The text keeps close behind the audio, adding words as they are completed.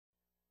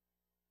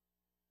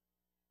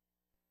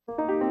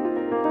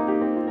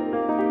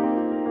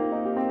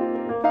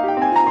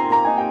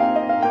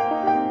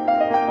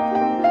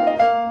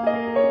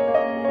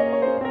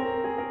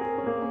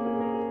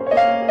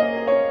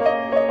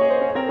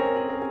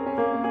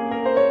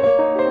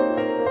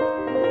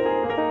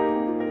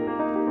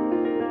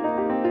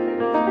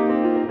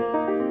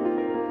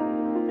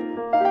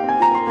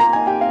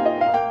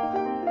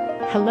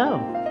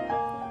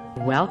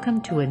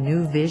welcome to a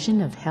new vision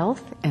of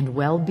health and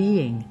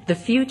well-being. The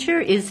future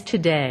is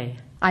today.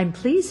 I'm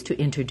pleased to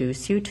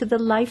introduce you to the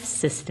L.I.F.E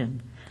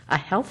system, a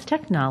health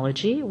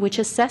technology which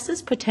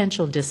assesses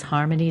potential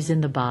disharmonies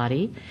in the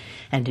body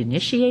and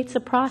initiates a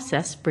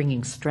process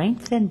bringing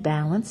strength and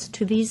balance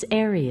to these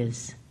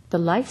areas. The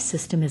L.I.F.E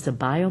system is a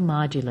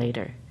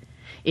biomodulator.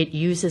 It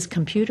uses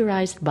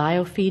computerized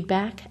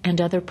biofeedback and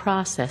other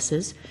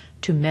processes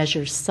to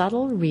measure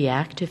subtle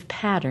reactive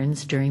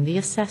patterns during the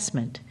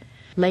assessment.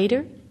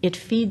 Later, it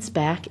feeds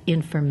back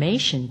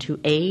information to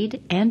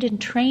aid and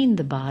entrain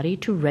the body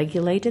to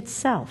regulate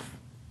itself.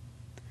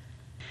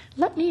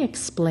 Let me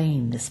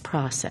explain this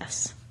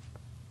process.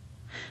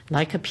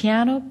 Like a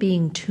piano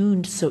being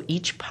tuned so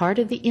each part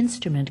of the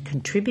instrument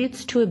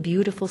contributes to a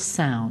beautiful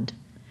sound,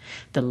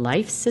 the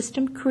L.I.F.E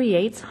system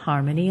creates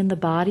harmony in the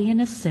body in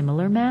a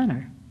similar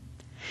manner.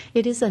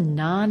 It is a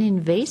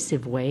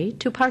non-invasive way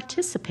to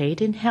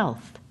participate in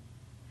health.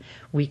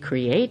 We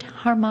create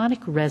harmonic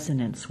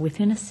resonance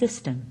within a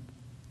system.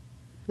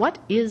 What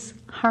is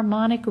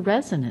harmonic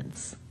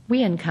resonance?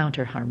 We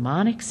encounter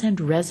harmonics and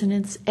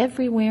resonance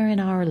everywhere in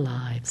our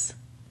lives.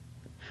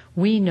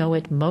 We know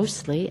it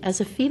mostly as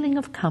a feeling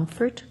of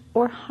comfort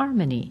or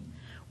harmony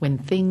when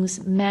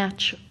things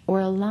match or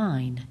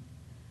align.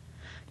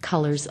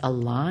 Colors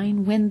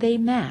align when they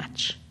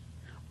match,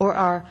 or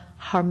are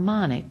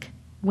harmonic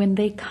when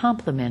they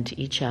complement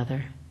each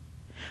other.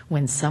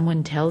 When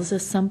someone tells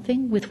us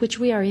something with which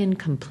we are in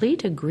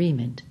complete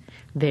agreement,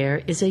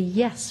 there is a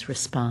yes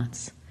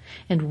response,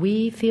 and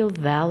we feel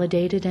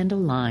validated and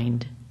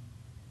aligned.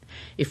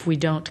 If we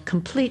don't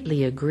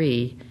completely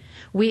agree,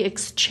 we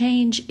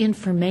exchange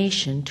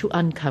information to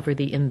uncover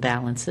the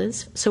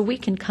imbalances so we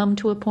can come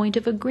to a point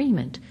of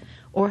agreement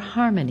or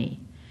harmony,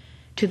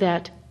 to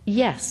that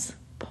yes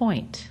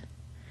point.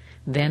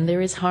 Then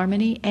there is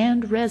harmony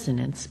and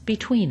resonance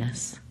between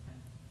us.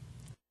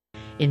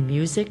 In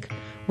music,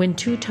 when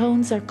two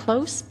tones are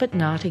close but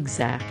not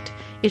exact,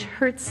 it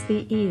hurts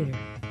the ear.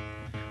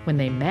 When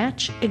they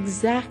match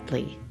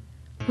exactly,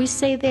 we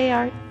say they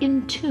are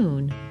in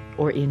tune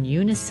or in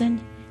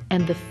unison,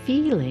 and the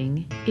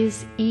feeling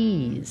is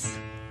ease.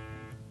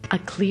 A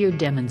clear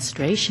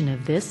demonstration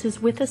of this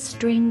is with a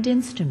stringed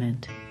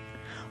instrument.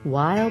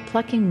 While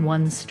plucking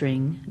one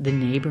string, the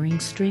neighboring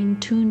string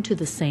tuned to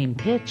the same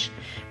pitch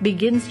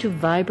begins to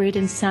vibrate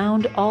and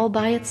sound all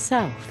by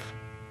itself.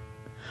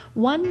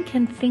 One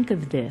can think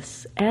of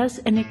this as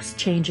an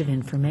exchange of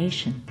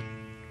information.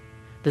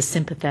 The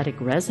sympathetic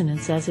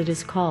resonance, as it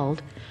is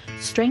called,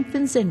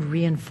 strengthens and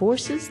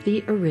reinforces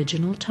the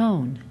original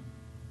tone.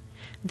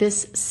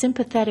 This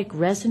sympathetic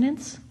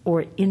resonance,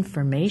 or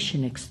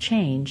information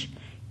exchange,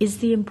 is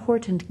the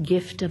important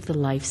gift of the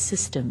L.I.F.E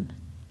system.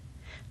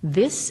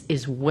 This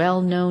is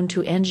well known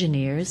to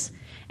engineers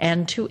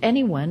and to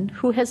anyone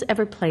who has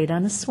ever played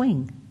on a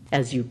swing.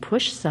 As you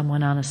push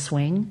someone on a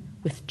swing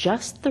with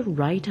just the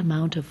right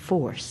amount of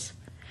force,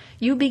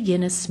 you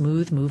begin a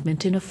smooth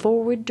movement in a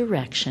forward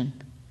direction.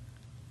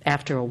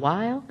 After a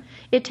while,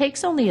 it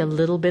takes only a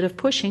little bit of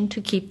pushing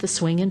to keep the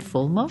swing in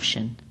full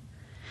motion.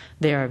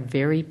 There are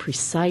very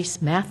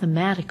precise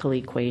mathematical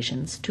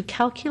equations to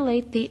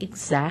calculate the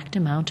exact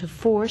amount of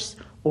force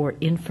or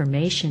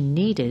information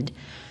needed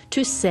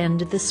to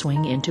send the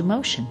swing into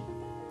motion.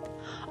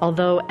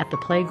 Although at the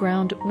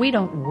playground, we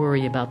don't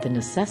worry about the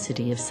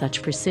necessity of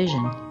such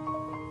precision.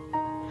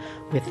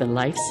 With the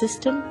L.I.F.E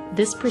system,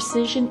 this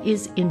precision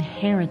is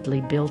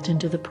inherently built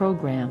into the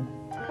program.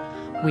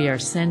 We are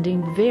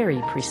sending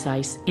very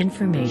precise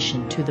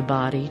information to the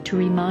body to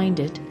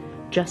remind it,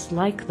 just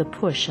like the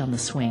push on the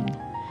swing,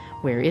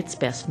 where its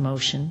best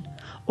motion,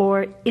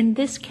 or in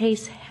this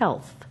case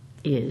health,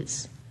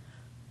 is.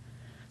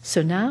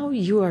 So now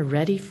you are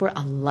ready for a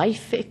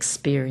L.I.F.E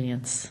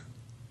experience.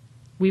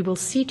 We will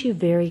seat you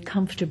very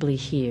comfortably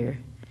here.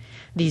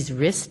 These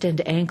wrist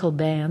and ankle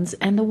bands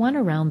and the one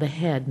around the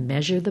head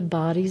measure the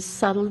body's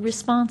subtle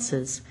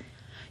responses.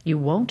 You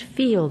won't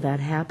feel that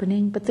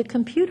happening, but the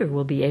computer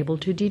will be able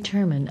to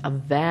determine a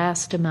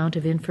vast amount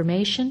of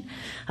information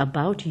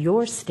about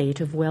your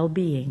state of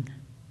well-being.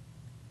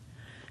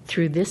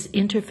 Through this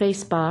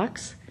interface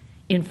box,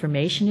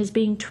 information is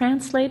being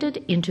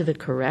translated into the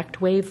correct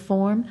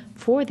waveform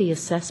for the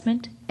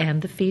assessment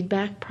and the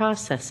feedback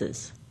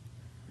processes.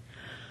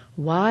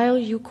 While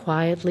you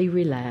quietly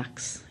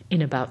relax,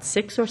 in about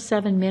 6 or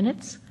 7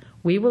 minutes,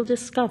 we will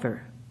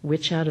discover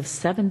which out of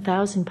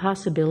 7,000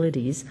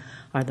 possibilities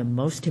are the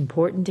most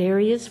important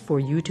areas for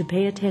you to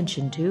pay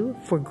attention to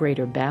for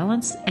greater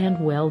balance and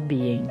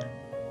well-being.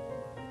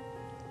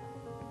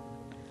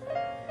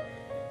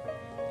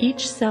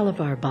 Each cell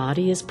of our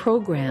body is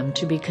programmed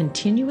to be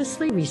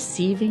continuously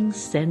receiving,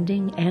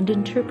 sending, and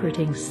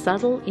interpreting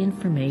subtle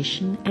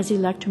information as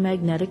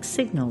electromagnetic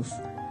signals.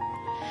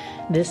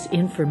 This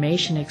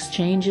information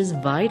exchange is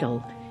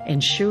vital,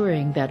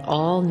 ensuring that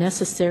all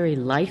necessary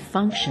life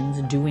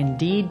functions do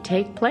indeed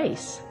take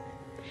place.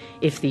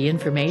 If the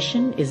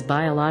information is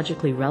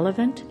biologically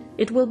relevant,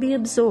 it will be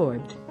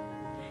absorbed.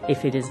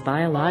 If it is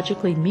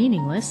biologically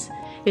meaningless,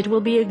 it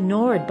will be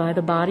ignored by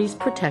the body's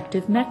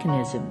protective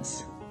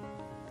mechanisms.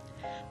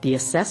 The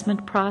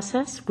assessment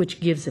process, which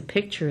gives a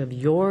picture of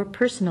your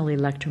personal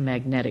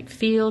electromagnetic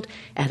field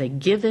at a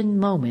given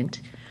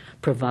moment,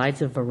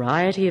 provides a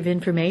variety of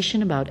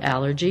information about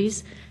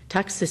allergies,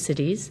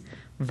 toxicities,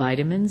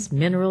 vitamins,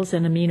 minerals,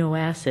 and amino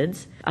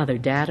acids, other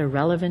data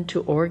relevant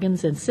to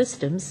organs and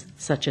systems,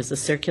 such as the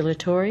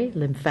circulatory,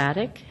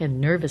 lymphatic, and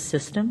nervous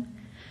system,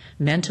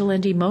 mental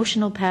and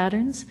emotional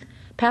patterns,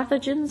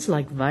 pathogens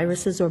like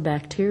viruses or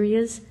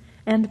bacteria,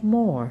 and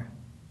more.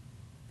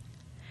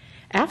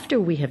 After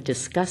we have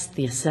discussed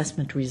the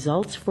assessment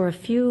results for a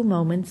few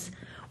moments,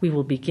 we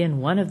will begin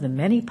one of the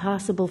many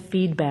possible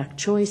feedback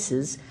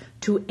choices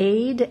to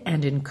aid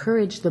and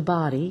encourage the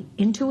body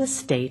into a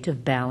state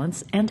of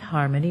balance and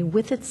harmony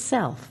with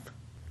itself.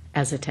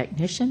 As a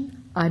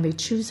technician, I may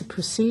choose a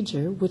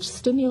procedure which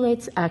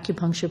stimulates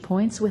acupuncture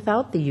points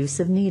without the use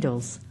of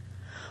needles,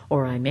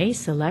 or I may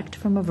select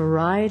from a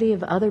variety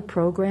of other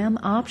program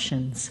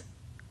options.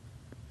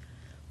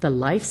 The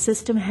L.I.F.E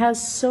system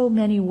has so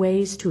many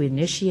ways to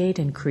initiate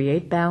and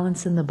create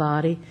balance in the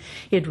body,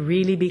 it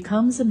really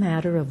becomes a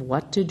matter of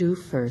what to do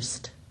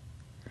first.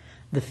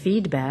 The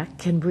feedback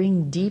can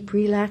bring deep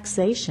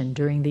relaxation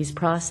during these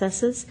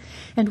processes,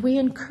 and we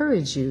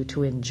encourage you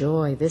to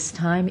enjoy this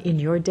time in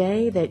your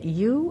day that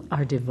you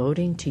are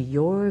devoting to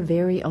your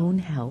very own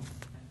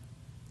health.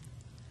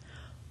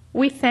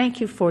 We thank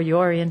you for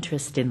your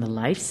interest in the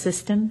L.I.F.E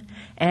system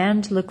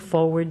and look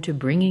forward to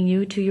bringing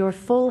you to your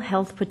full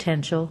health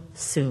potential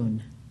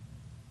soon.